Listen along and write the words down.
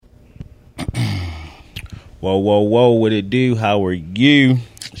Whoa, whoa, whoa, what it do? How are you?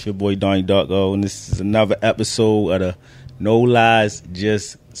 It's your boy Donny Darko, and this is another episode of the No Lies,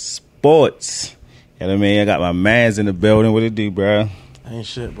 Just Sports. You know what I mean? I got my mans in the building. What it do, bro? Ain't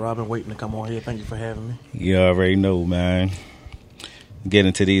shit, bro. I've been waiting to come on here. Thank you for having me. You already know, man. Get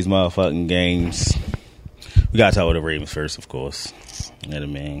into these motherfucking games. We gotta talk with the Ravens first, of course. You know what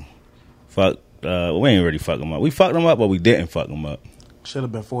I mean? We ain't really fuck them up. We fucked them up, but we didn't fuck them up. Should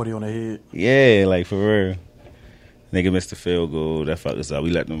have been 40 on the head. Yeah, like for real. Nigga missed the field goal. That fucked us up. We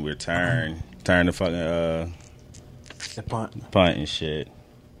let them turn the fucking The punt and shit.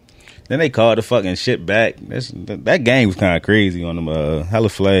 Then they called the fucking shit back. That game was kind of crazy on them hella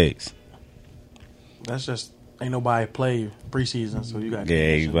flags. That's just ain't nobody played preseason, so you got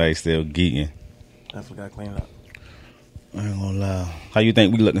everybody still geeking. Definitely got to clean it up. I ain't gonna lie. How you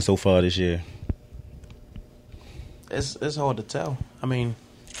think we looking so far this year? It's hard to tell. I mean,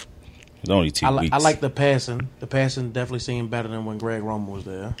 it's only 2 weeks. I like the passing. The passing definitely seemed better than when Greg Roman was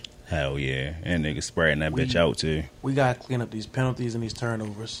there. Hell yeah. And niggas spreading that bitch out too. We got to clean up these penalties and these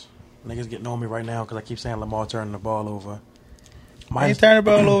turnovers. Niggas getting on me right now because I keep saying Lamar turning the ball over. He ain't turned the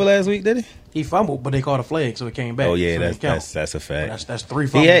ball over last week, did he? He fumbled, but they called a flag, so it came back. Oh yeah, so that's a fact. That's 3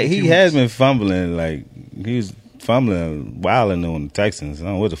 fumbles. He has been fumbling, like he was fumbling wilding on the Texans. I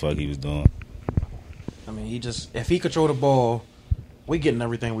don't know what the fuck he was doing. I mean, if he control the ball, we getting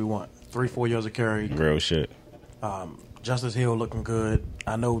everything we want. 3-4 yards of carry. Real shit. Justice Hill looking good.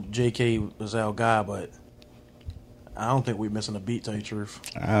 I know J.K. was our guy, but I don't think we're missing a beat, to tell you the truth.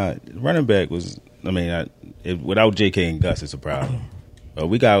 Running back was, without J.K. and Gus, it's a problem. But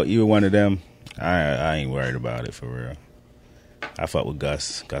we got either one of them. I ain't worried about it for real. I fuck with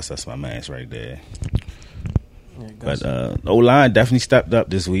Gus. Gus, that's my man's right there. Yeah, Gus. But O-line definitely stepped up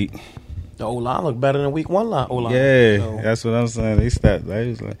this week. The O-line looked better than week 1 line O-line. Yeah, so that's what I'm saying. They stepped. They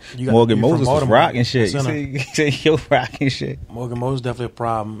was like, Morgan Moses was rocking shit. You see, yo, rocking shit. Morgan Moses definitely a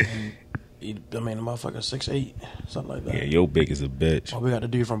problem. The motherfucker 6'8", something like that. Yeah, yo big as a bitch. Well, we got the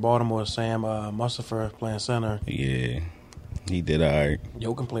dude from Baltimore, Sam Mustapher, playing center. Yeah, he did all right.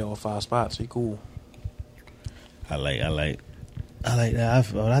 Yo can play all 5 spots. He cool. I like that.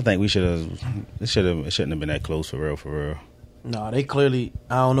 I think we should have. It shouldn't have been that close for real. No, they clearly.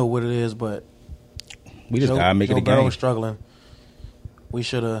 I don't know what it is, but we just gotta make it a game. Joe Burrow struggling. We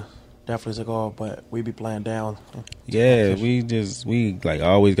should have definitely took off, but we be playing down. Yeah, we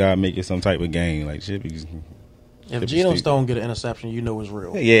always gotta make it some type of game. Like shit. If Geno Stone get an interception, you know it's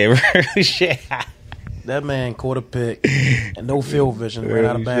real. Yeah, shit. That man caught a pick and no field vision, ran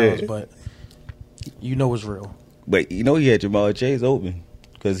out of bounds, but you know it's real. But you know he had Jamal Chase open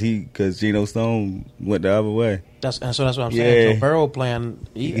because Geno Stone went the other way. That's what I'm saying. Yeah. So Burrow playing,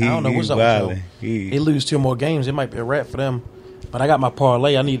 I don't know what's up with Joe. He lose 2 more games, it might be a wrap for them. But I got my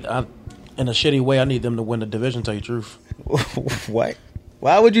parlay. In a shitty way, I need them to win the division. Tell you the truth. What?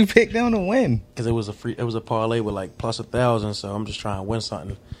 Why would you pick them to win? Because it was a parlay with like plus 1,000. So I'm just trying to win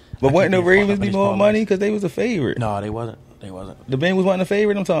something. But wouldn't the Ravens be more money because they was a favorite? No, they wasn't. The Bengals wasn't a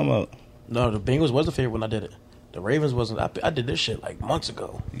favorite. I'm talking about. No, the Bengals was the favorite when I did it. The Ravens wasn't. I did this shit like months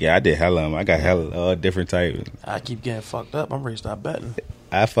ago. Yeah, I did hella. I got hella different types. I keep getting fucked up. I'm ready to stop betting.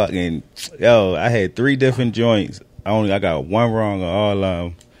 I had 3 different joints. I got 1 wrong on all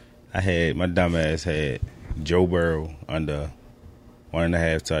of them. My dumb ass had Joe Burrow under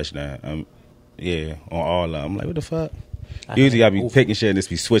 1.5 touchdown. On all of them. I'm like, what the fuck? Usually I be picking shit and just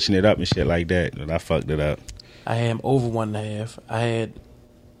be switching it up and shit like that, but I fucked it up. I had him over 1.5.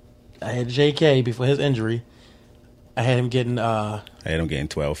 I had J.K. before his injury. I had him getting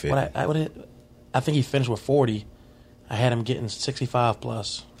 12.50. I think he finished with 40. I had him getting 65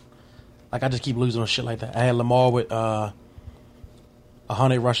 plus. Like I just keep losing on shit like that. I had Lamar with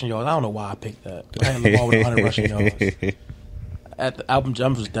 100 rushing yards. I don't know why I picked that. I had Lamar with 100 rushing yards. I'm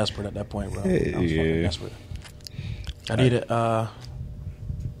just desperate at that point, bro. I'm fucking desperate. I needed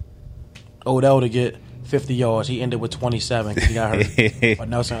Odell to get 50 yards. He ended with 27 because he got hurt. But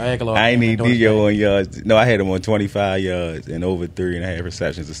Nelson Aguilar. I ain't need Dio on yards. No, I had him on 25 yards and over 3.5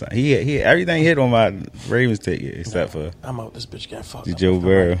 receptions or something. He everything hit on my Ravens ticket except for I'm out this bitch getting fucked up. Joe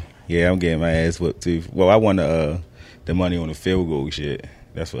Burrow. Yeah, I'm getting my ass whipped too. Well, I won the money on the field goal shit.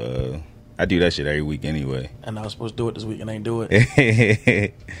 That's what I do that shit every week anyway. And I was supposed to do it this week and I ain't do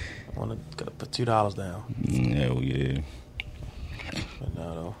it. I want to put $2 down. Hell yeah. But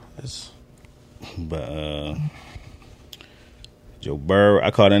no, it's. But Joe Burrow,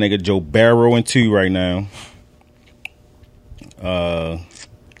 I call that nigga Joe Burrow in 2 right now. I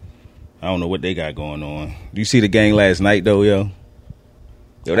don't know what they got going on. Do you see the game last night though, yo?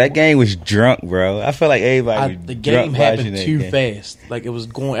 Yo, that game was drunk, bro. I feel like everybody was the game drunk happened watching too that game. fast. Like, it was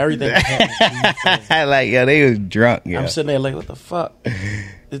going, everything was happening too fast. Like, yo, they was drunk, yo. I'm sitting there like, what the fuck?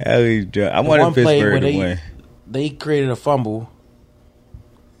 I was drunk. I wanted Pittsburgh to win. They created a fumble,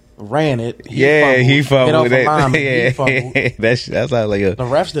 ran it. He fumbled. He fumbled. That's how like the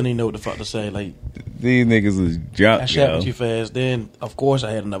refs didn't even know what the fuck to say. Like, these niggas was drunk. That shit happened too fast. Then, of course,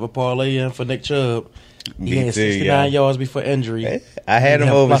 I had another parlay in for Nick Chubb. He had 69 yards before injury. I had him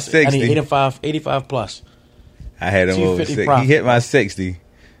over 60. I need 85 plus. I had him over 60. Profit. He hit my 60,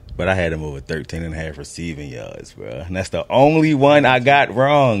 but I had him over 13 and a half receiving yards, bro. And that's the only one I got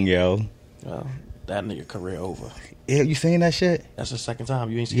wrong, yo. Well, that nigga career over. Yeah, you seen that shit? That's the second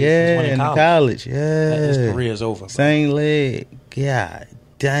time. You ain't seen it one in college. Yeah. His career is over. Bro. Same leg. God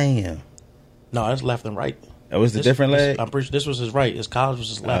damn. No, that's left and right. That was the different leg? I'm pretty sure this was his right. His college was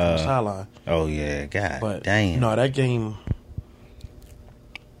his left on the sideline. Oh, yeah. God but, damn. No, that game,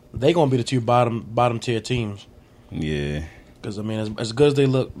 they going to be the two bottom tier teams. Yeah. Because, I mean, as good as they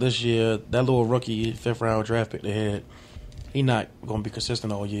look this year, that little rookie 5th round draft pick they had, he not going to be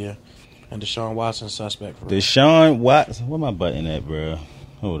consistent all year. And Deshaun Watson suspect. For Deshaun Watson, where my button at, bro?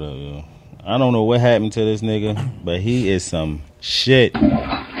 Hold up, yo. I don't know what happened to this nigga, but he is some shit.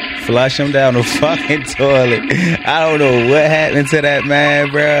 Flush him down the fucking toilet. I don't know what happened to that man,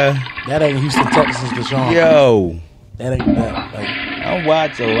 bro. That ain't Houston Texans Deshaun. Yo. That ain't that. Like, I'm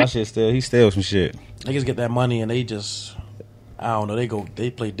watching. I should still. He still some shit. Niggas get that money and they just, I don't know. They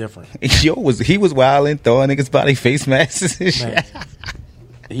play different. Yo, he was wilding, throwing niggas body face masks and shit.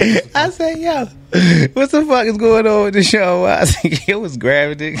 I said, yo, what the fuck is going on with Deshaun Watson? It was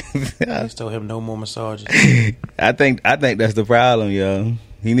grabbing it. I still have no more massages. I think that's the problem, yo.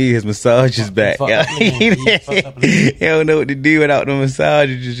 He need his massages back. Yo. He don't know what to do without the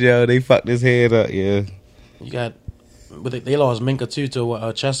massages, yo. They fucked his head up, yeah. You got, but they lost Minka too to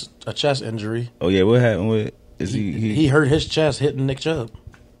a chest injury. Oh yeah, what happened with? He hurt his chest hitting Nick Chubb.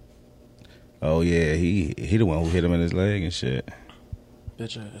 Oh yeah, he the one who hit him in his leg and shit.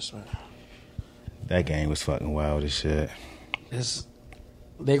 Bitch ass, man. That game was fucking wild as shit.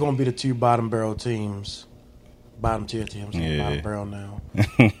 They're gonna be the two bottom tier teams. Yeah. Bottom barrel now.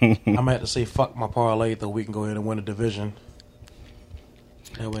 I'm gonna have to say fuck my parlay so we can go ahead and win the division.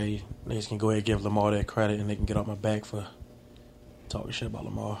 That way niggas can go ahead and give Lamar that credit and they can get off my back for talking shit about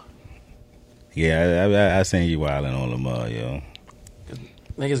Lamar. Yeah, I seen you wilding on Lamar, yo.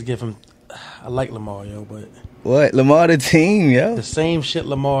 Niggas give him. I like Lamar, yo, but what? Lamar the team, yo? The same shit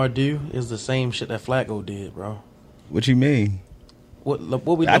Lamar do is the same shit that Flacco did, bro. What you mean? What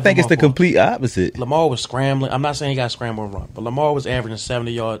we? I think it's the complete opposite. Lamar was scrambling. I'm not saying he got scrambled run, but Lamar was averaging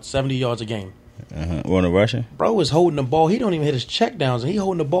 70 yards a game. On a rushing? Bro was holding the ball. He don't even hit his check downs, and he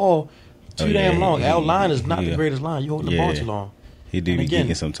holding the ball too damn long. Our line is not the greatest line. You holding the ball too long. He do be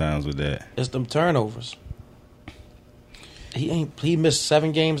geeking sometimes with that. It's them turnovers. He missed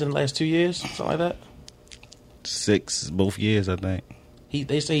 7 games in the last 2 years, something like that. 6 both years, I think.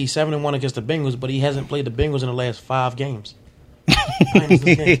 They say he's 7-1 against the Bengals, but he hasn't played the Bengals in the last 5 games.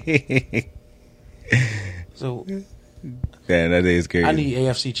 So, yeah, that is crazy. I need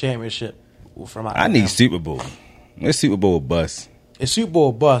AFC Championship from. I need Super Bowl. It's Super Bowl bust. It's Super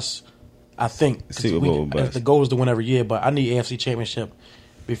Bowl bust. I think Super Bowl bust. The goal is to win every year, but I need AFC Championship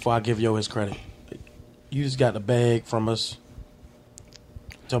before I give Yo his credit. You just got the bag from us.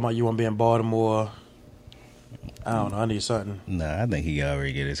 Talking about you want to be in Baltimore. I don't know. I need something. Nah, I think he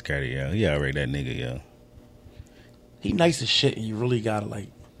already get his credit, yo. He already that nigga, yo. He nice as shit, and you really gotta like.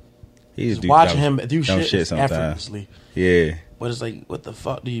 He's watching him do shit effortlessly. Yeah. But it's like, what the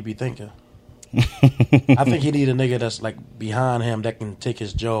fuck do you be thinking? I think he need a nigga that's like behind him that can take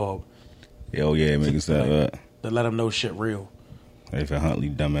his job. Oh yeah, making stuff up. To let him know shit real. Hey, for Huntley,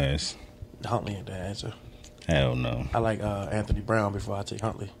 dumbass. Huntley ain't the answer. Hell no. I like Anthony Brown before I take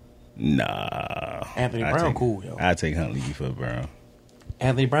Huntley. Nah. Anthony Brown cool, yo. I take Huntley before Brown.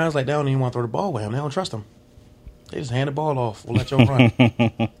 Anthony Brown's like, they don't even want to throw the ball with him. They don't trust him. They just hand the ball off. We'll let you run.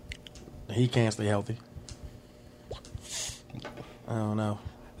 He can't stay healthy. I don't know.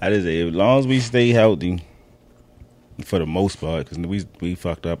 I just say, as long as we stay healthy, for the most part, because we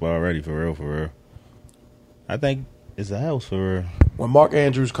fucked up already, for real. I think it's a house for real. When Mark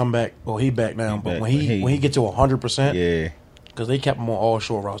Andrews come back, well, he back now, but when he get to 100%, yeah, because they kept him on all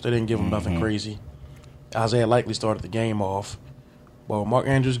short routes. They didn't give him nothing crazy. Isaiah likely started the game off. But when Mark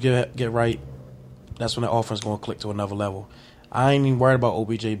Andrews get right, that's when the offense going to click to another level. I ain't even worried about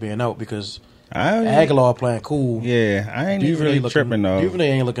OBJ being out because Aguilar playing cool. Yeah, I ain't even really tripping though. Duvernay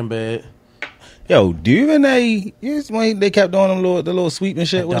ain't looking bad. Yo, Duvernay, when they kept doing the little sweep and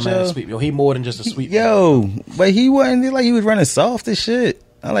shit with sweep. Yo, he more than just a sweep. Yo, but he wasn't like he was running soft as shit.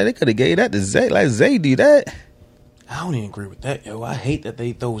 I'm like, they could have gave that to Zay. Like, Zay do that. I don't even agree with that, yo. I hate that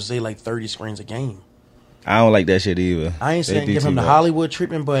they throw Zay like 30 screens a game. I don't like that shit either. I ain't saying give him the Hollywood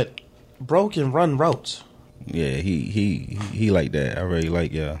treatment, but bro can run routes. Yeah, he like that. I really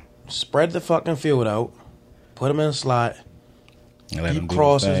like, yeah. Spread the fucking field out. Put him in a slot. Deep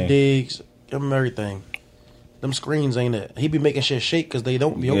crosses, digs. Give him everything. Them screens ain't it. He be making shit shake because they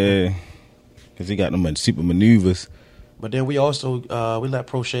don't be open. Yeah, because he got them super maneuvers. But then we also, we let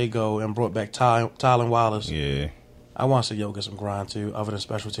Prochet go and brought back Tylen Wallace. Yeah. I want to see Yo get some grind too, other than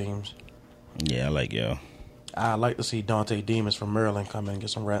special teams. Yeah, I like Yo. I like to see Dante Demas from Maryland come in and get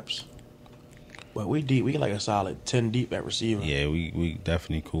some reps. But we deep. We like a solid 10 deep at receiver. Yeah, we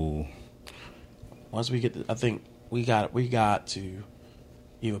definitely cool. Once we get, I think we got to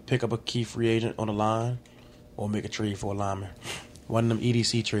either pick up a key free agent on the line or make a trade for a lineman. One of them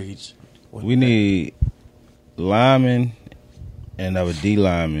EDC trades. We need lineman and another D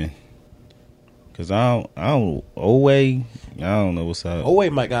lineman. Cause I don't Owe, I don't know what's up. Owe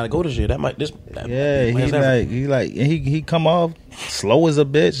might gotta go this year. He come off slow as a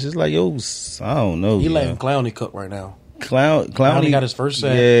bitch. It's like, yo, I don't know. He letting Clowney cook right now. Clowney got his first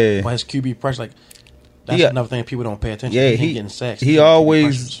sack. Yeah. By his QB pressure, like that's another thing people don't pay attention. Yeah, he getting sacks. He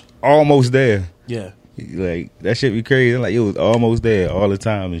always almost there. Yeah, like that shit be crazy. Like it was almost there all the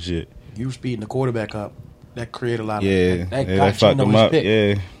time and shit. You speeding the quarterback up. That created a lot of that fucked him up. Pick.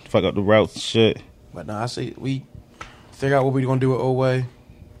 Yeah, fuck up the routes and shit. But no, I see we figure out what we're gonna do with Owe.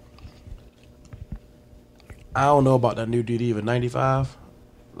 I don't know about that new dude even 95,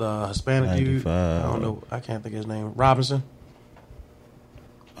 the Hispanic 95. Dude. I don't know. I can't think of his name. Robinson.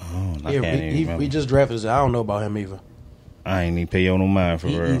 Oh, I can't even remember. We just drafted his. I don't know about him either. I ain't even pay you no mind for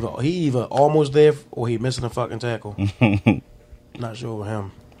real. He either almost there or he missing a fucking tackle. Not sure with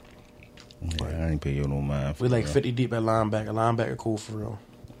him. Yeah, I ain't pay you no mind for we like 50 deep at linebacker. Linebacker cool for real.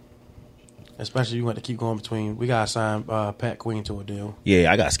 Especially you want to keep going between. We got to sign Pat Queen to a deal.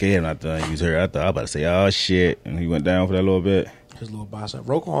 Yeah, I got scared when I thought he was hurt. I thought I was about to say, oh, shit. And he went down for that little bit. His little bicep.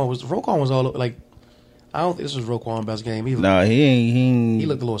 Roquan was all like, I don't think this was Roquan's best game either. Nah, he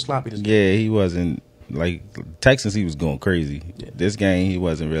looked a little sloppy this game. Yeah, he wasn't. Like, Texans, he was going crazy. Yeah. This game, he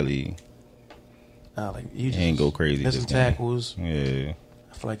wasn't really. He ain't go crazy. Missing tackles. Yeah.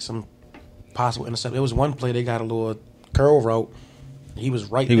 I feel like some possible intercept. There was one play they got a little curl route. He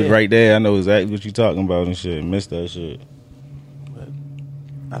was right there. He was right there. I know exactly what you're talking about and shit. Missed that shit. But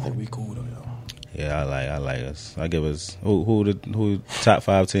I think we cool though, yo. Yeah, I like us. I give us who top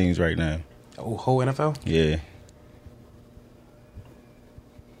 5 teams right now. Oh, whole NFL? Yeah.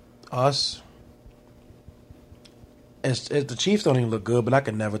 Us. The Chiefs don't even look good, but I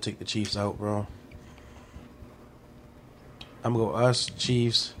could never take the Chiefs out, bro. I'm gonna go us,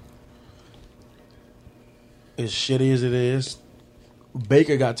 Chiefs. As shitty as it is,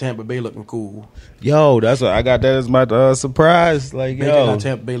 Baker got Tampa Bay looking cool. Yo, that's what I got. That as my surprise. Like, Baker got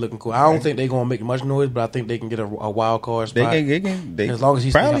Tampa Bay looking cool. I don't think they're gonna make much noise, but I think they can get a wild card spot. They as long as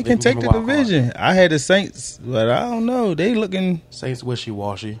he's probably can take the division. Card. I had the Saints, but I don't know. They looking Saints wishy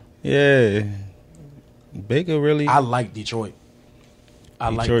washy. Yeah, Baker really. I like Detroit.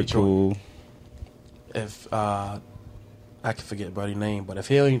 Detroit cool. If I can forget Buddy's name, but if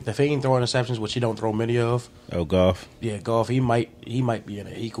he ain't throwing interceptions, which he don't throw many of. Oh, Goff. Yeah, Goff. He might be in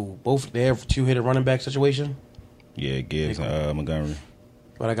it. He cool. Both they have 2-hitter running back situation. Yeah, Gibbs and Montgomery.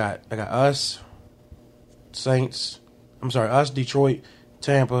 But I got us, Saints. I'm sorry, us, Detroit,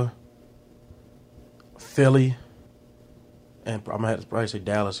 Tampa, Philly, and I'm gonna have to probably say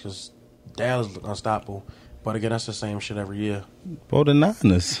Dallas because Dallas look unstoppable. But again, that's the same shit every year. Both the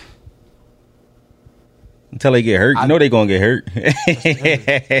Niners. Until they get hurt. You know they going to get hurt.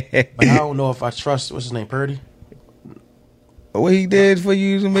 But I don't know if I trust, what's his name, Purdy? What he did for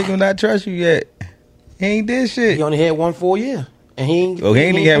you to make him not trust you yet? He ain't did shit. He only had one full year. And he ain't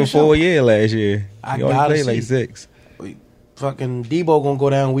have a full year last year. He only played like 6. Fucking Debo going to go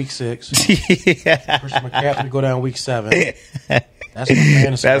down week 6. Christian McCaffrey go down week 7.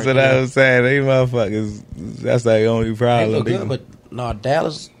 That's what I was saying. They motherfuckers, that's the only problem. They look good, but no,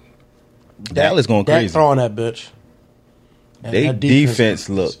 Dallas going crazy. Throwing that bitch. And they defense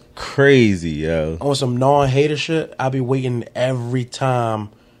look crazy, yo. On some non-hater shit, I be waiting every time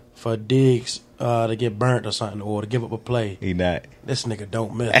for Diggs to get burnt or something or to give up a play. He not. This nigga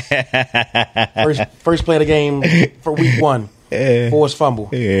don't miss. first play of the game for week 1. Forced fumble.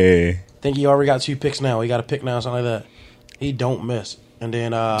 Yeah. Think he already got 2 picks now. He got a pick now, something like that. He don't miss. And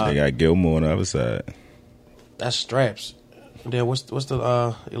then they got Gilmore on the other side. That's straps. And then what's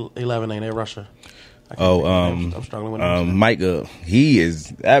the 11 name? They rusher. I'm struggling with names. Micah. He is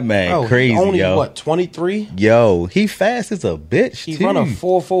that man crazy. Only yo. what 23? Yo, he fast as a bitch. He too. run a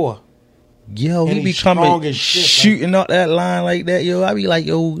 4.4. Yo, And he be he's strong coming as shit, shooting up that line like that. Yo, I be like,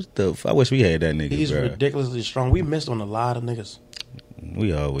 yo, I wish we had that nigga. He's bro. ridiculously strong. We missed on a lot of niggas.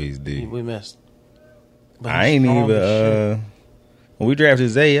 We always do. We missed. But I he's ain't strong as even. shit. When we drafted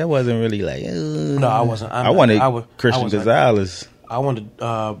Zay, I wasn't really like. No, I wasn't. I wanted Christian Gonzalez. I wanted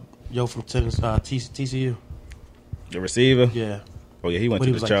from TCU. The receiver. Yeah. Oh yeah, he went But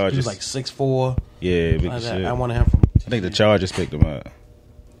to he the was Chargers. He was like 6'4". Yeah, big Like shit. I wanted him from TCU. I think the Chargers picked him up.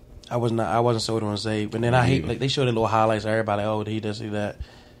 I wasn't sold on Zay. But then I hate like they showed the little highlights. Everybody, he does see that.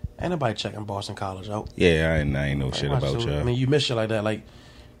 Ain't nobody checking Boston College out. Yeah, I ain't know shit about y'all. I mean, you miss shit like that. Like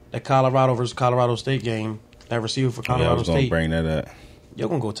that Colorado versus Colorado State game. That receiver for Colorado I was gonna State. bring that up. You're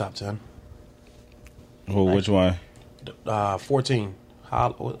gonna go top 10. Who? Which one? 14.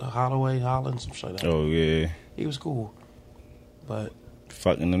 Holloway, Holland, some shit like that. Oh yeah, He was cool, but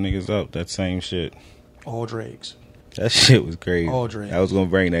fucking them niggas up. That same shit. all dregs. That shit was crazy. All dregs. I was gonna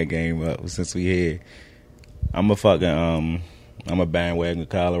bring that game up since we here. I'm a bandwagon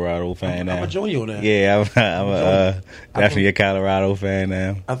Colorado fan now. I'm a join you on that. Yeah, I'm definitely a Colorado fan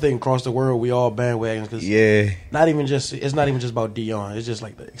now. I think across the world we all bandwagons. Cause Yeah, it's not even just about Dion. It's just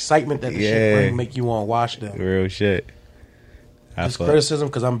like the excitement that the shit bring make you want to watch them. real shit. Just criticism,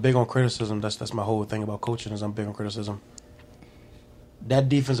 because I'm big on criticism. That's my whole thing about coaching is I'm big on criticism. That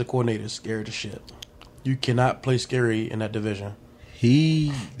defensive coordinator is scared as shit. You cannot play scary in that division.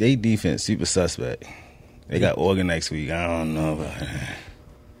 They defense super suspect. They got Oregon next week. I don't know about that.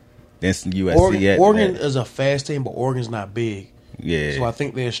 Then some USC. Oregon is a fast team, but Oregon's not big. Yeah. So I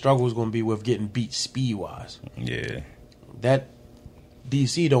think their struggle is going to be with getting beat speed wise. Yeah. That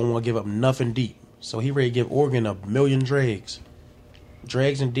DC don't want to give up nothing deep. So he ready to give Oregon a million drags.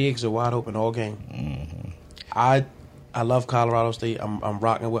 Drags and digs are wide open all game. Mm-hmm. I love Colorado State. I'm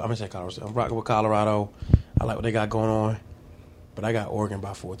rocking with. I'm gonna say Colorado State. I'm rocking with Colorado. I like what they got going on. But I got Oregon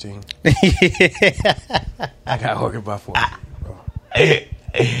by 14. I got Oregon by 14, bro.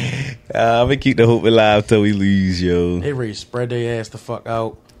 I'm gonna keep the hope alive till we lose, yo. They ready to spread their ass the fuck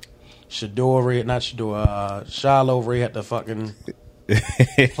out. Shiloh ready had to fucking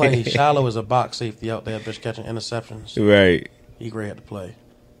play. Shiloh is a box safety out there, bitch, catching interceptions. Right. He ready had to play.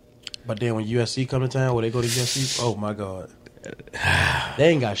 But then when USC come to town, when they go to USC, oh my God. They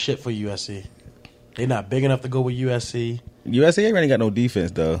ain't got shit for USC. They not big enough to go with USC. USC ain't really got no defense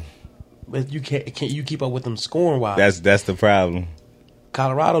though. But you can't you keep up with them scoring wise. That's the problem.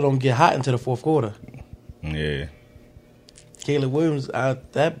 Colorado don't get hot into the fourth quarter. Yeah. Caleb Williams,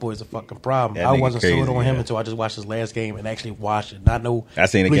 that boy's a fucking problem. That I nigga wasn't crazy, sold on him yeah. until I just watched his last game and actually watched it. Not no. I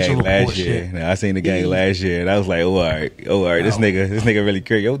seen the Bleacher game Report last year. shit. I seen the game last year, and I was like, "Oh, all right. This nigga really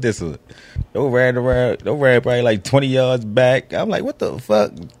crazy. Yo, ran probably like 20 yards back. I'm like, what the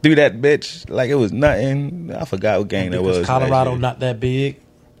fuck? Threw that bitch like it was nothing. I forgot what game that was. Because Colorado not that big.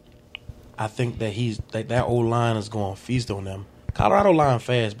 I think that that old line is going to feast on them. Colorado line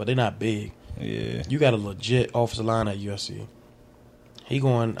fast, but they're not big. Yeah, You got a legit offensive line at USC.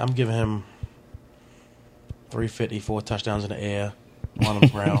 I'm giving him 350, 4 touchdowns in the air, 1 on the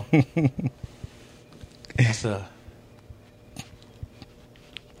ground. That's a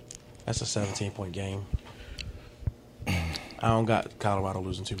 17-point game. I don't got Colorado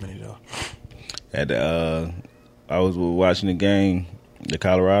losing too many though. I was watching the game, the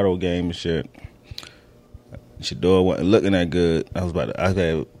Colorado game and shit. Shador wasn't looking that good. I had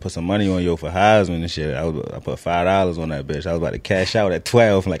to put some money on for Heisman and shit. I put $5 on that bitch. I was about to cash out at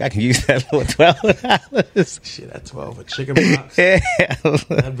 12. I'm like, I can use that little $12. Shit, at 12 a chicken box. Yeah,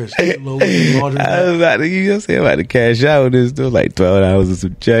 That bitch low laundry I was about to, I'm about to cash out on this. It was like $12 and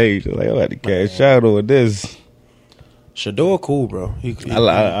some change. I'm like, I'm about to cash out on this. Shador cool, bro.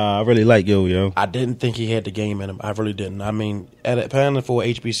 I really like yo. I didn't think he had the game in him. I really didn't. I mean, at a panel for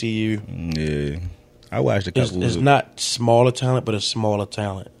HBCU, Yeah. I watched a couple. It's not smaller talent, but it's smaller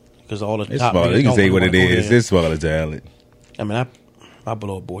talent because all the It's top smaller. You can say what it is. There. It's smaller talent. I mean, I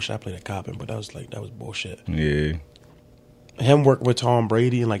blow bullshit. I played at Coppin, but that was bullshit. Yeah. Him working with Tom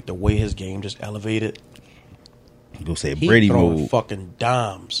Brady and like the way his game just elevated. You gonna say He Brady throwing mode? fucking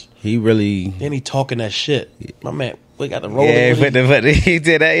dimes. He really. Then he talking that shit. My man, we got the roll. Yeah, but he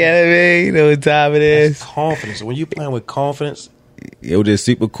did that. Yeah, I mean, you know what time it is. That's confidence. When you playing with confidence, It was just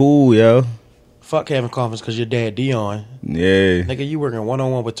super cool, yo. fuck having confidence because your dad Dion. Yeah. Nigga, you working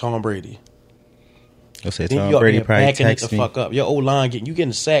 1-on-1 with Tom Brady. I say Then Tom you up Brady there probably backing it text the me. fuck up. Your old line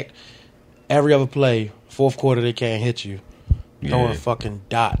getting sacked every other play. Fourth quarter they can't hit you. Throwing Yeah. fucking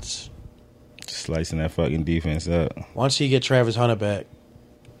dots. Slicing that fucking defense up. Once he get Travis Hunter back,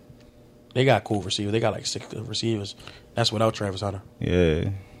 They got cool receivers. They got like 6 good receivers. That's without Travis Hunter. Yeah.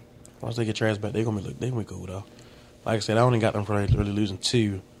 Once they get Travis back, they're gonna be cool though. Like I said, I only got them for really losing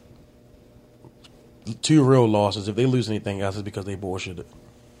two real losses. If they lose anything else, it's because they bullshitted.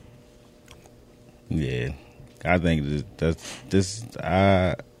 Yeah, I think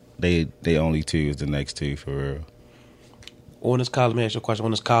they only 2 is the next 2 for real. On this college, let me ask you a question.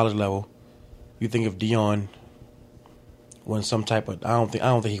 On this college level, you think if Deion won some type of, I don't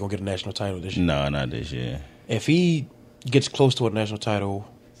think he's gonna get a national title this year. No, not this year. If he gets close to a national title,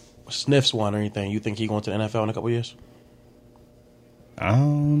 sniffs one or anything, you think he going to the NFL in a couple of years? I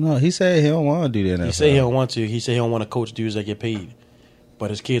don't know. He said he don't want to do the NFL. He said he don't want to. He said he don't want to coach dudes that get paid. But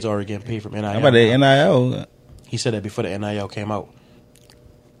his kids already getting paid from NIL. How about the NIL? He said that before the NIL came out.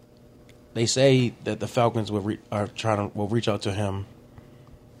 They say that the Falcons will reach out to him.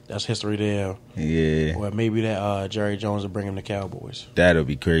 That's history there. Yeah. Or maybe that Jerry Jones will bring him to Cowboys. That'll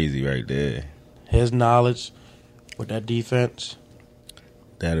be crazy right there. His knowledge with that defense.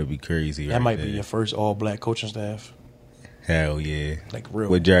 That'll be crazy right there. That might be your first all-black coaching staff. Hell yeah. Like real.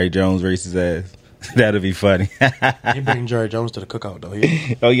 With Jerry Jones race his ass. That'll be funny. He bring Jerry Jones to the cookout, though.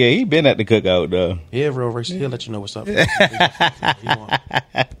 Oh, yeah. He been at the cookout, though. Yeah, real racist. He'll let you know what's up.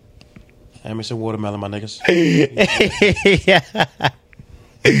 Hand me some watermelon, my niggas.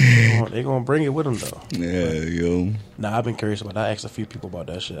 They gonna bring it with them, though. Yeah, yo. Nah, I've been curious about that. I asked a few people about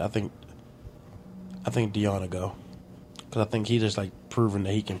that shit. I think Deion will go. Because I think he just, like, proven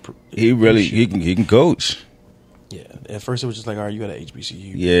that he can... He can coach. Yeah. At first, it was just like, all right, you got an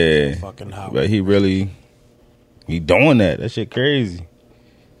HBCU. Yeah. Fucking Howard. But he doing that. That shit crazy.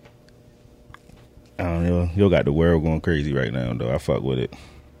 I don't know. You got the world going crazy right now, though. I fuck with it.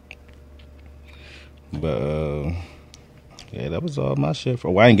 But, yeah, that was all my shit.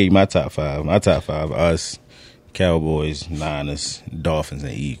 I ain't give you my top 5. My top 5 us, Cowboys, Niners, Dolphins,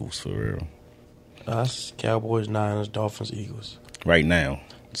 and Eagles, for real. Us, Cowboys, Niners, Dolphins, Eagles. Right now.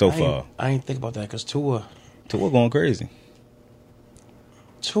 So far. I ain't think about that because Tua going crazy.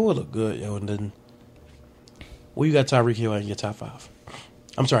 Tua look good, yo. And then, well, you got Tyreek Hill in your top 5.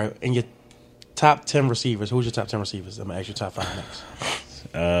 I'm sorry, in your top 10 receivers. Who's your top 10 receivers? I'm going to ask you top 5 next.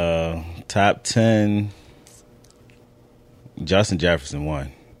 Top 10, Justin Jefferson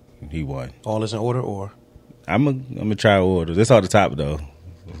won. He won. All this in order, or? I'm gonna try order. This all the top, though.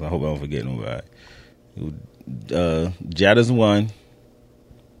 I hope I don't forget nobody. Jettas 1.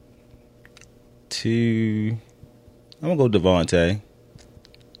 2, I'm gonna go Devontae.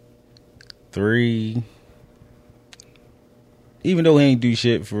 3, even though he ain't do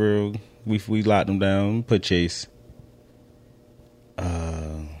shit for real, we locked him down. Put Chase.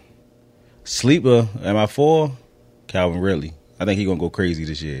 Sleeper at my 4, Calvin Ridley. I think he gonna go crazy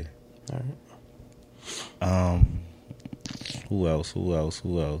this year. All right. Who else?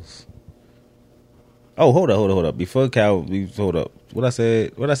 Oh, hold up. Before hold up. What I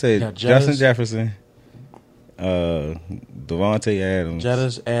said? Justin Jefferson, Devontae Adams.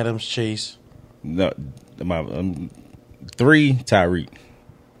 Jettas, Adams, Chase. No, 3, Tyreek.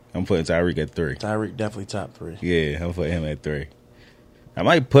 I'm putting Tyreek at 3. Tyreek definitely top 3. Yeah, I'm putting him at 3. I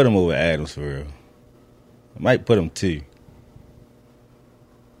might put him over Adams for real. I might put him 2.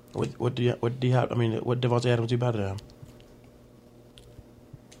 What Devontae Adams do better than him?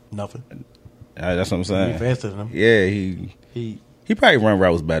 Nothing. That's what I'm saying. He faster than him. Yeah, he probably run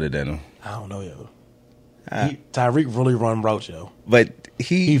routes better than him. I don't know, yo. Tyreek really run routes, yo. But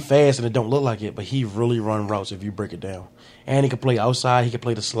he fast and it don't look like it, but he really run routes if you break it down. And he can play outside. He can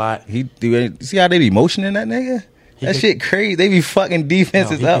play the slot. See how they be motioning that nigga? Shit crazy. They be fucking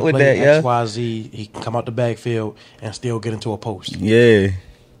defenses up with that, yo. XYZ. He can come out the backfield and still get into a post. Yeah.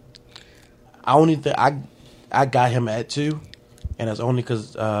 I got him at 2, and that's only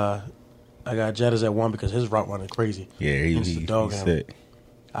because I got Jettas at 1 because his route running crazy. Yeah, he's sick.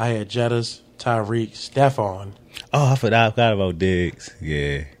 I had Jettas, Tyreek, Stephon. Oh, I forgot about Diggs.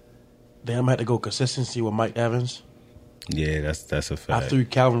 Yeah. Then I'm going to have to go consistency with Mike Evans. Yeah, that's a fact. I threw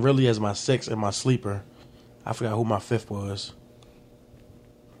Calvin Ridley as my 6th and my sleeper. I forgot who my 5th was.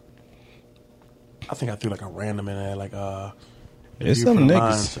 I think I threw like a random in there, like it's some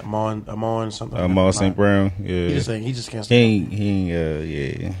niggas. Amon something. Amon St. Brown. Yeah. He just can't. He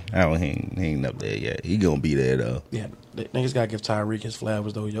ain't up there yet. He gonna be there though. Yeah, niggas gotta give Tyreek his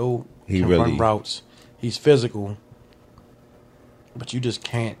flowers though. Yo, he can really run routes. He's physical, but you just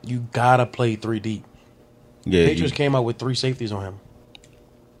can't. You gotta play 3 deep. Yeah, Patriots came out with 3 safeties on him.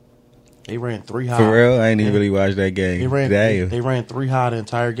 They ran 3 high. For real, I ain't even really watched that game. They ran 3 high the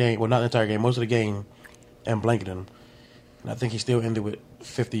entire game. Well, not the entire game, most of the game, and blanketed him. And I think he still ended with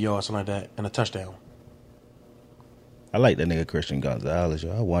 50 yards, something like that, and a touchdown. I like that nigga Christian Gonzalez,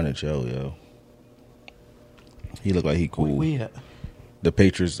 yo. I wanted yo. He look like he cool. Where we at? The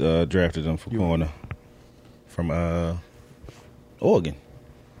Patriots drafted him for corner from Oregon.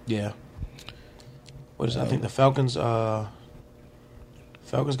 Yeah. What is that? I think the Falcons.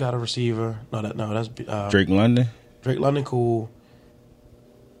 Falcons got a receiver. That's Drake London. Drake London, cool.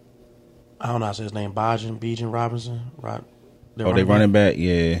 I don't know how to say his name. Bijan Robinson. Right. They running back.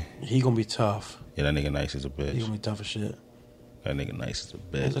 Yeah. He gonna be tough. Yeah, that nigga nice as a bitch. He gonna be tough as shit. That nigga nice as a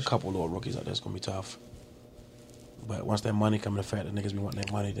bitch. There's a couple little rookies out there that's gonna be tough. But once that money come to the fact that niggas be wanting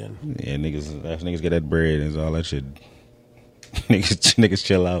that money, then yeah, niggas get that bread and all that shit. niggas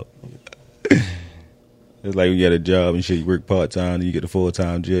chill out. It's like you get a job and shit, you work part time, and you get the full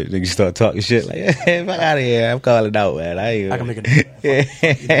time job. Niggas start talking shit like, hey, fuck out of here. I'm calling out, man. I can make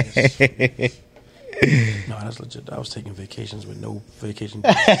it. No, that's legit. I was taking vacations with no vacation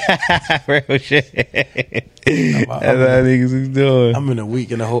days. Real shit. That's how niggas is doing. I'm a week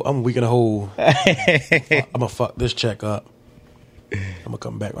in a hole. I'm gonna fuck this check up. I'm gonna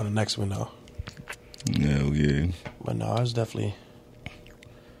come back on the next one though. No, yeah. But no, it's definitely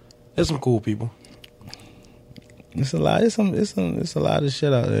there's some cool people. It's a lot. It's a lot of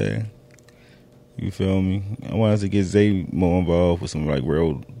shit out there. You feel me? I want us to get Zay more involved with some like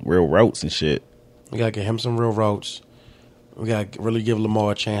real routes and shit. We gotta get him some real routes. We gotta really give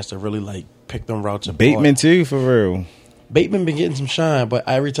Lamar a chance to really like pick them routes apart. Bateman too, for real. Bateman been getting some shine, but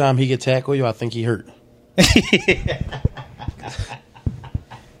every time he get tackled, I think he hurt.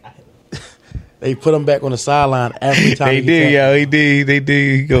 They put him back on the sideline every time. They did.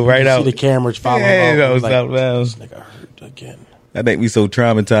 He go right out. See the cameras following him. Yeah, Like, this nigga hurt again. I think we so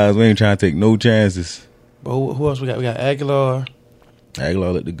traumatized. We ain't trying to take no chances. But who else we got? We got Aguilar.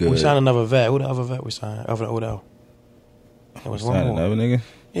 Aguilar looked good. We signed another vet. Who the other vet we signed? Other than Odell. It was one more. Another nigga?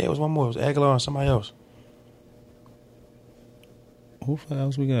 Yeah, it was one more. It was Aguilar and somebody else. Who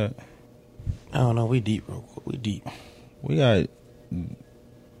else we got? I don't know. We deep, bro. We deep. We got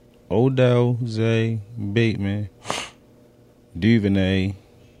Odell, Zay, Bateman, Duvernay,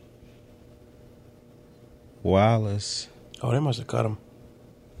 Wallace. Oh, they must have cut him.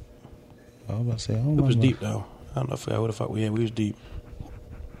 I was about to say, it was deep, though. I don't know if I forgot who the fuck we had. We was deep.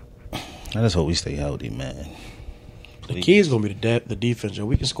 I just hope we stay healthy, man. The key is going to be the defense, yo.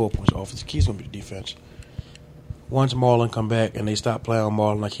 We can score points off. The key is going to be the defense. Once Marlon come back and they stop playing on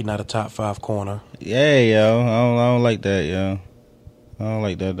Marlon like he's not a top 5 corner. Yeah, yo. I don't like that, yo. I don't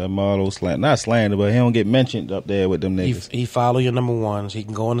like that Marlo slander. Not slander, but he don't get mentioned up there with them niggas. He follow your number ones. He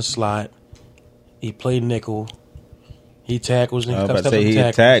can go in the slot. He play nickel. He tackles. I was about to say he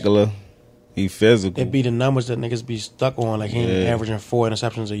a tackler. He physical. It be the numbers that niggas be stuck on. Like he ain't averaging 4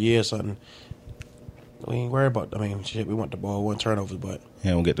 interceptions a year or something. We ain't worried about. I mean, shit. We want the ball, 1 turnover, but he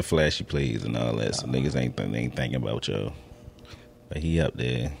don't get the flashy plays and all that. So niggas ain't thinking about yo. But he up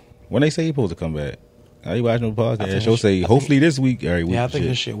there. When they say he supposed to come back, are you watching the podcast? She'll say hopefully this week. Every week. Yeah, I think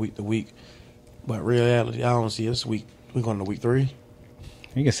this shit week to week. But reality, I don't see this week. We going to week 3.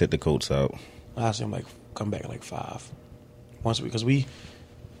 You can set the Colts out. I see him like come back at like 5. Because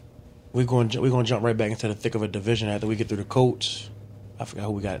we're going to jump right back into the thick of a division after we get through the Colts. I forgot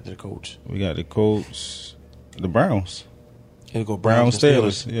who we got to the Colts. We got the Colts, the Browns. It'll go Browns,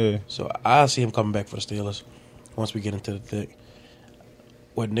 Steelers. Yeah. So I see him coming back for the Steelers once we get into the thick.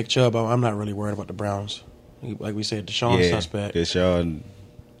 With Nick Chubb, I'm not really worried about the Browns. Like we said, Deshaun's suspect. Deshaun,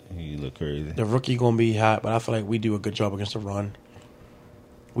 he look crazy. The rookie going to be hot, but I feel like we do a good job against the run.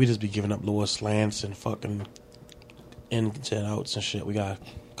 We just be giving up lower slants and fucking ins and outs and shit. We got to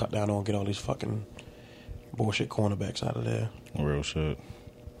cut down on get all these fucking bullshit cornerbacks out of there. Real shit.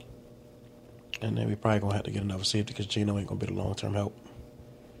 And then we probably going to have to get another safety because Geno ain't going to be the long-term help.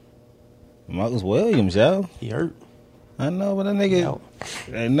 Marcus Williams, yo. He hurt. I know, but that nigga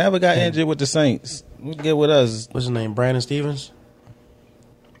never got injured with the Saints. Get with us. What's his name? Brandon Stevens?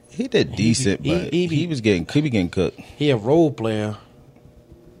 He did decent, but he was getting cooked. He a role player.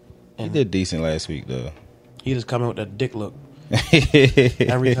 He did decent last week, though. He just come in with that dick look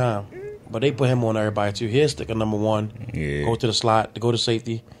every time. But they put him on everybody, too. He'll stick a number 1. Yeah. Go to the slot, go to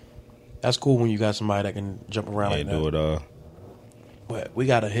safety. That's cool when you got somebody that can jump around like that. Do it all. But we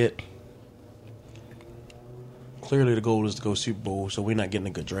got to hit. Clearly the goal is to go Super Bowl, so we're not getting a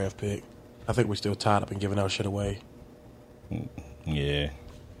good draft pick. I think we're still tied up and giving out shit away. Yeah.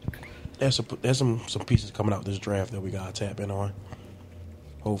 There's some pieces coming out this draft that we got to tap in on.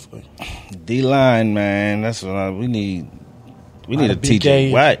 Hopefully. D-line, man. That's what we need. We need a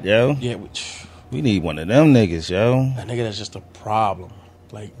TJ Watt, yo. Yeah. We need one of them niggas, yo. That nigga that's just a problem.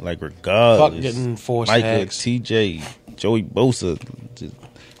 Like regardless. Fuck getting forced Micah, hacks. TJ, Joey Bosa.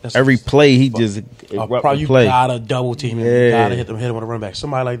 every play he just probably you play. gotta double team him. You gotta hit him with a run back.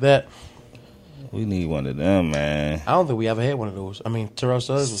 Somebody like that. We need one of them, man. I don't think we ever had one of those. I mean, Terrell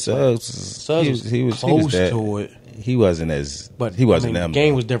Suggs was close to it. He wasn't as, but he wasn't them. The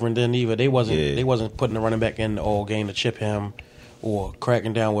game was different then either. They wasn't putting the running back in all game to chip him or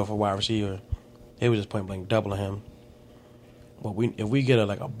cracking down with a wide receiver. They was just point blank doubling him. But if we get a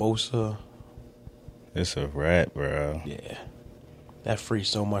Bosa, it's a wrap, bro. Yeah, that frees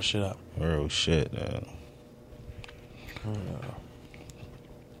so much shit up. Real shit.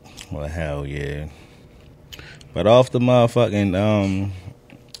 Well, hell yeah. But off the motherfucking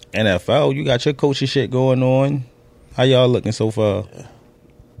NFL, you got your coaching shit going on. How y'all looking so far? Yeah.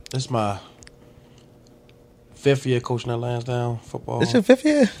 This is my 5th year coaching at Lansdowne football. This your 5th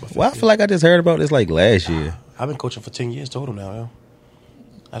year? Well, I feel like I just heard about this last year. I've been coaching for 10 years total now, yo.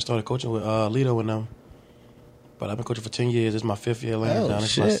 I started coaching with Lito and them. But I've been coaching for 10 years. This is my 5th year at Lansdowne.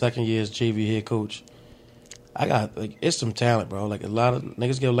 This is my 2nd year as JV head coach. I got it's some talent, bro. Like a lot of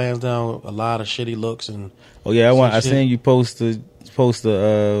niggas give Lansdowne a lot of shitty looks and. Oh yeah, I seen you post the it's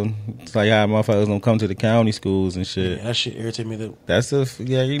like how motherfuckers don't come to the county schools and shit. Yeah, that shit irritated me. That's you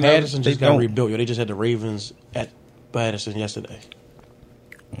know. Patterson just got rebuilt. Yo, they just had the Ravens at Patterson yesterday.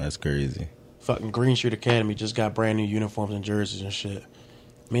 That's crazy. Fucking Green Street Academy just got brand new uniforms and jerseys and shit.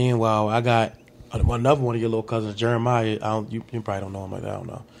 Meanwhile, I got another one of your little cousins, Jeremiah. You probably don't know him like that. I don't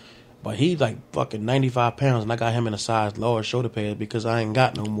know. But he's like fucking 95 pounds, and I got him in a size lower shoulder pads because I ain't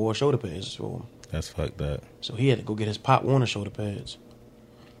got no more shoulder pads for him. That's fucked up. So he had to go get his Pop Warner shoulder pads.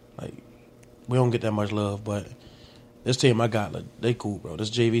 Like, we don't get that much love, but this team I got, like, they cool, bro.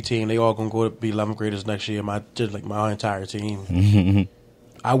 This JV team, they all gonna go to be 11th graders next year. My entire team.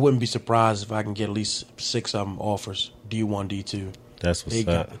 I wouldn't be surprised if I can get at least 6 of them offers. D1, D2. That's what's They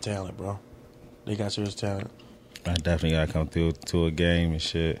up. got the talent, bro. They got serious talent. I definitely gotta come through to a game and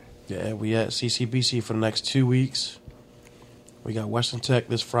shit. Yeah, we at CCBC for the next 2 weeks. We got Western Tech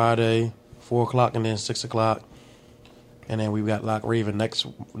this Friday, 4 o'clock, and then 6 o'clock. And then we got Lock Raven next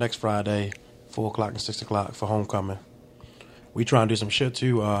Friday, 4 o'clock and 6 o'clock for homecoming. We trying to do some shit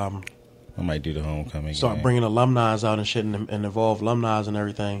too. I might do the homecoming. Start bringing alumni out and shit and involve alumni and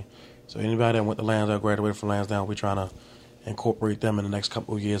everything. So anybody that went to Lansdowne, graduated from Lansdowne, we trying to incorporate them in the next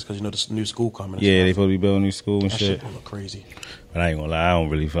couple of years because you know this new school coming. Yeah, they supposed to be building a new school and that shit. Shit look crazy. But I ain't gonna lie, I don't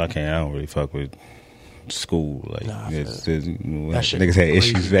really fuck with school. Like niggas had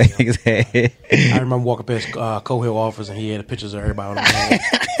issues. I remember walking past Cohill office and he had pictures of everybody on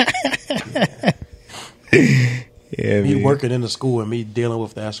the wall. Yeah, me working in the school and me dealing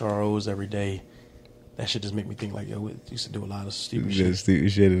with the SROs every day. That shit just make me think like, yo, we used to do a lot of stupid shit.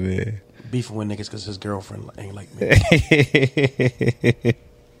 Stupid shit in there. Beefing with niggas because his girlfriend ain't like me.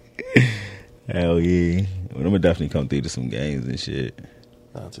 Hell yeah. Well, I'm gonna definitely come through to some games and shit.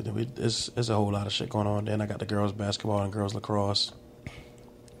 It's a whole lot of shit going on. Then I got the girls basketball and girls lacrosse.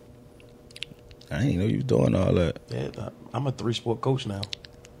 I didn't know you was doing all that. Yeah, I'm a 3-sport coach now.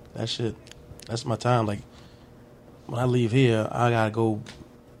 That's my time. Like, when I leave here, I gotta go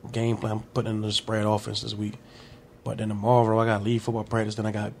game plan, putting in the spread offense this week. But then tomorrow, I got leave football practice. Then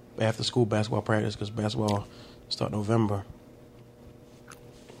I got after school basketball practice because basketball start November.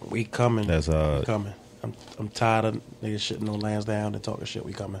 We coming. That's we coming. I'm tired of niggas shitting on Lansdowne and talking shit.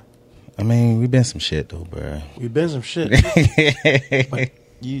 We coming. I mean, we been some shit though, bro. We been some shit.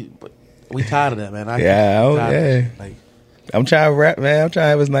 but we tired of that, man. Like, I'm trying to rap, man. I'm trying to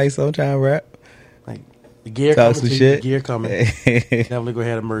have us nice. So I'm trying to rap. Like the gear talk coming. Some shit. The gear coming. Definitely go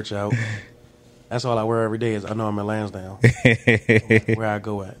ahead and merch out. That's all I wear every day. Is I know I'm in Lansdowne, where I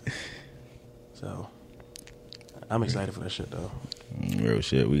go at. So I'm excited for that shit though. Real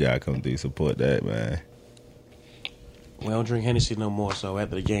shit. We gotta come through support that, man. We don't drink Hennessy no more, so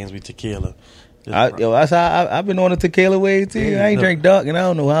after the games, we tequila. I've been on the tequila wave too. Yeah, I ain't drank dark and I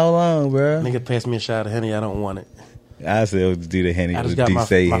don't know how long, bro. Nigga passed me a shot of Henny. I don't want it. I said do the Henny. I just got my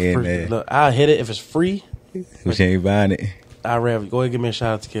first. Look, I'll hit it if it's free. But you ain't buying it. I'd rather go ahead and give me a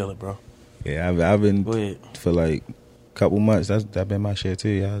shot of tequila, bro. Yeah, I've been for like a couple months. That's been my shit too,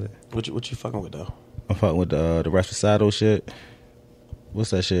 y'all. What you fucking with though? I'm fucking with the Reposado shit. What's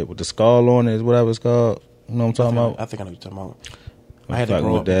that shit with the skull on it? Whatever it's called. You know what I'm talking about? I think I know what you're talking about. I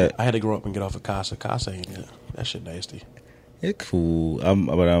had to grow up and get off of Casa. Casa ain't it. That shit nasty. It's cool. I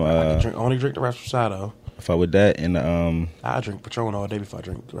only drink the Reposado. If I with that and I drink Patron all day before I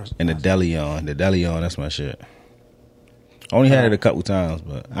drink the rest. And the Deleon. The Deleon, that's my shit. I only had it a couple times,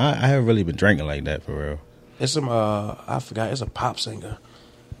 but I haven't really been drinking like that for real. It's some I forgot. It's a pop singer.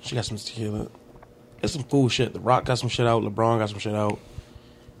 She got some tequila. It's some cool shit. The Rock got some shit out. LeBron got some shit out.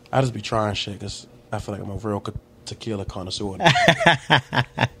 I just be trying shit because I feel like I'm a real tequila connoisseur.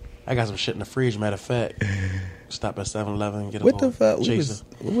 I got some shit in the fridge. Matter of fact, stop at 7-Eleven and get a What the fuck? chaser.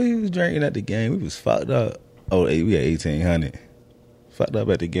 We was drinking at the game. We was fucked up. Oh, we had 1800. Fucked up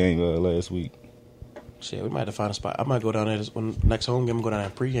at the game last week. Shit, we might have to find a spot. I might go down there when next home game. Go down there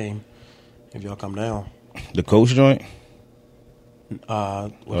pregame if y'all come down. The coach joint.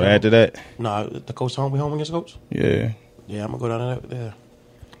 Or after that? Nah, the coach home. We home against the coach. Yeah. Yeah, I'm gonna go down there.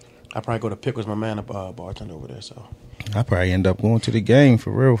 I probably go to Pickles, my man, bartender over there. So I probably end up going to the game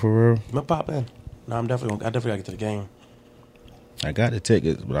for real. I'm gonna pop in. No, I definitely gotta get to the game. I got the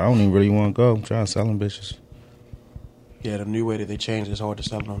tickets, but I don't even really want to go. I'm trying to sell them bitches. Yeah, the new way that they changed it's hard to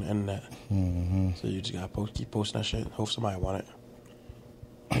sell it on the internet. Mm-hmm. So you just gotta keep posting that shit. Hope somebody want it.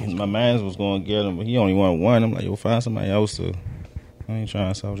 My man was going to get them, but he only wanted one. I'm like, yo, find somebody else to. I ain't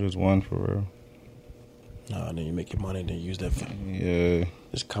trying to sell just one for real. No, then you make your money and then use that. Yeah.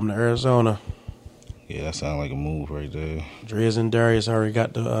 Just come to Arizona. Yeah, that sounds like a move right there. Driz and Darius already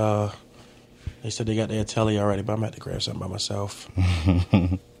got the. They said they got their telly already, but I'm about to grab something by myself.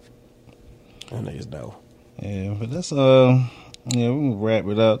 And niggas know. Yeah, but that's yeah, we can wrap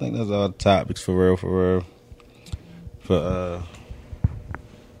it up. I think that's all the topics for real. For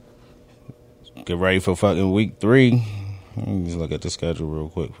get ready for fucking week 3. Let me just look at the schedule real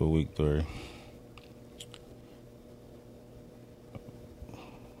quick for week 3.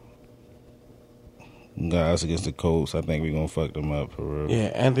 Guys against the Colts, I think we're gonna fuck them up for real. Yeah,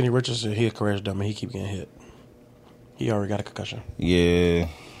 Anthony Richardson, he a crash dummy. He keep getting hit. He already got a concussion. Yeah.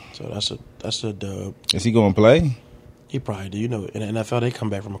 So that's a dub. Is he gonna play? He probably do. You know, in the NFL, they come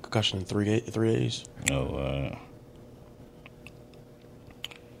back from a concussion in 3 days. Oh,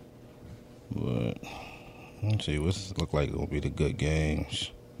 but let's see. What's look like gonna be the good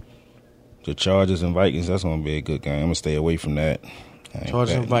games? The Chargers and Vikings. That's gonna be a good game. I'm gonna stay away from that.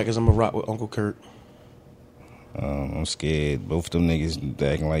 Chargers and Vikings. I'm gonna rock with Uncle Kurt. I'm scared. Both of them niggas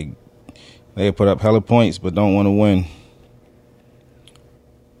acting like they put up hella points but don't want to win.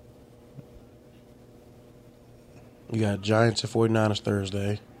 You got Giants and 49ers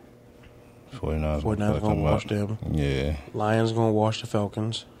Thursday. 49ers going to wash them. Yeah. Lions going to wash the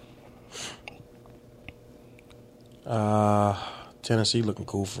Falcons. Tennessee looking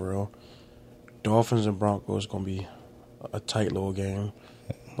cool for real. Dolphins and Broncos going to be a tight little game.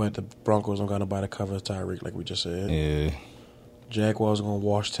 But the Broncos don't got nobody to cover Tyreek like we just said. Yeah. Jaguars going to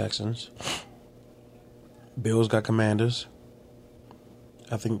wash Texans. Bills got Commanders.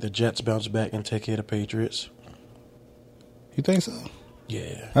 I think the Jets bounce back and take care of the Patriots. You think so?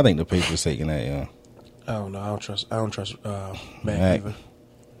 Yeah. I think the Patriots taking that, yeah. I don't know. I don't trust Mac either.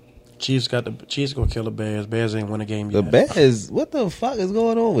 Chiefs gonna kill the Bears. Bears ain't win a game yet. The Bears, what the fuck is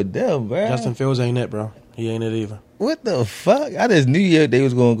going on with them, bro? Justin Fields ain't it, bro. He ain't it either. What the fuck? I just knew they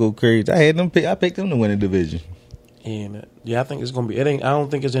was gonna go crazy. I picked them to win the division. He ain't it. Yeah, I think it's gonna be. I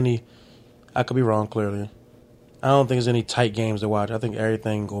don't think it's any. I could be wrong. Clearly, I don't think there's any tight games to watch. I think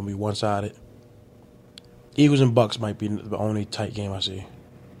everything gonna be one sided. Eagles and Bucks might be the only tight game I see.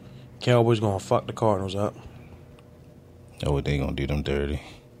 Cowboys gonna fuck the Cardinals up. Oh, they gonna do them dirty.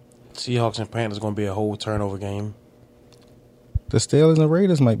 Seahawks and Panthers gonna be a whole turnover game. The Steelers and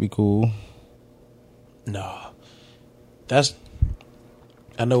Raiders might be cool. No,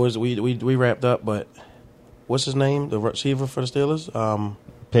 I know we wrapped up, but what's his name? The receiver for the Steelers?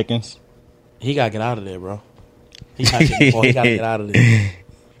 Pickens. He gotta get out of there, bro. He gotta get out of there.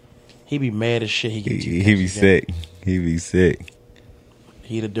 He be mad as shit. He be sick. He be sick.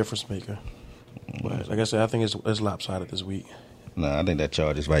 He the difference maker. But like I said, I think it's lopsided this week. Nah, I think that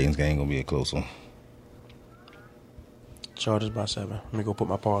Chargers Vikings game gonna be a close one. Chargers by 7. Let me go put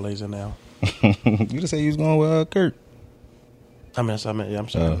my parlays in now. You just say you was going with Kurt. I'm sorry.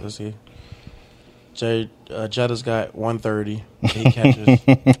 Let's see. Jetta's got 130. 8 catches.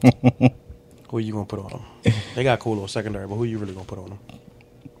 Who you gonna put on them? They got cool little secondary, but who you really gonna put on them?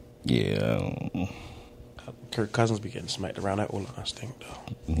 Yeah. Kirk Cousins be getting smacked around that O-line stink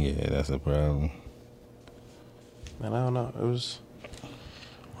though. Yeah, that's a problem. Man, I don't know.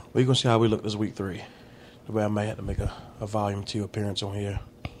 We gonna see how we look this week 3. The way I might have to make a volume 2 appearance on here.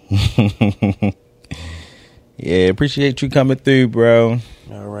 Yeah, appreciate you coming through, bro.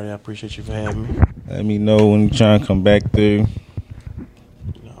 All right, I appreciate you for having me. Let me know when you're trying to come back through.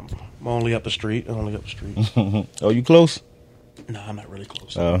 I'm only up the street. Oh, you close? Nah, I'm not really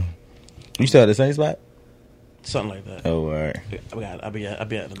close. You still at the same spot? Something like that. Oh, all right. I'll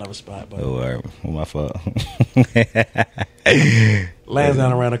be at another spot. But oh, all right. Well, my fault.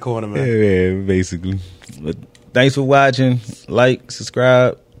 Lansdowne around the corner, man. Yeah, basically. But thanks for watching. Like,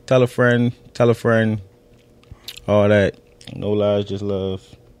 subscribe, tell a friend, all that. No lies, just love.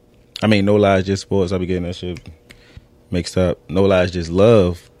 No lies, just sports. I be getting that shit mixed up. No Lies, Just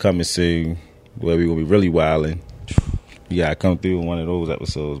Love coming soon, where we gonna be really wilding. You gotta come through one of those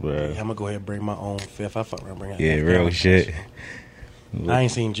episodes, bro. Yeah, I'm gonna go ahead and bring my own fifth. I fuck around, bring out. Yeah, real shit. I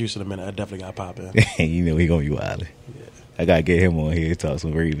ain't seen Juice in a minute. I definitely got to pop in. You know he gonna be wilding. Yeah. I gotta get him on here to talk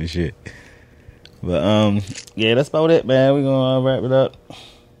some real shit. But yeah, that's about it, man. We gonna wrap it up.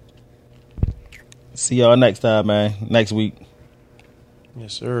 See y'all next time, man. Next week.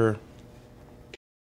 Yes, sir.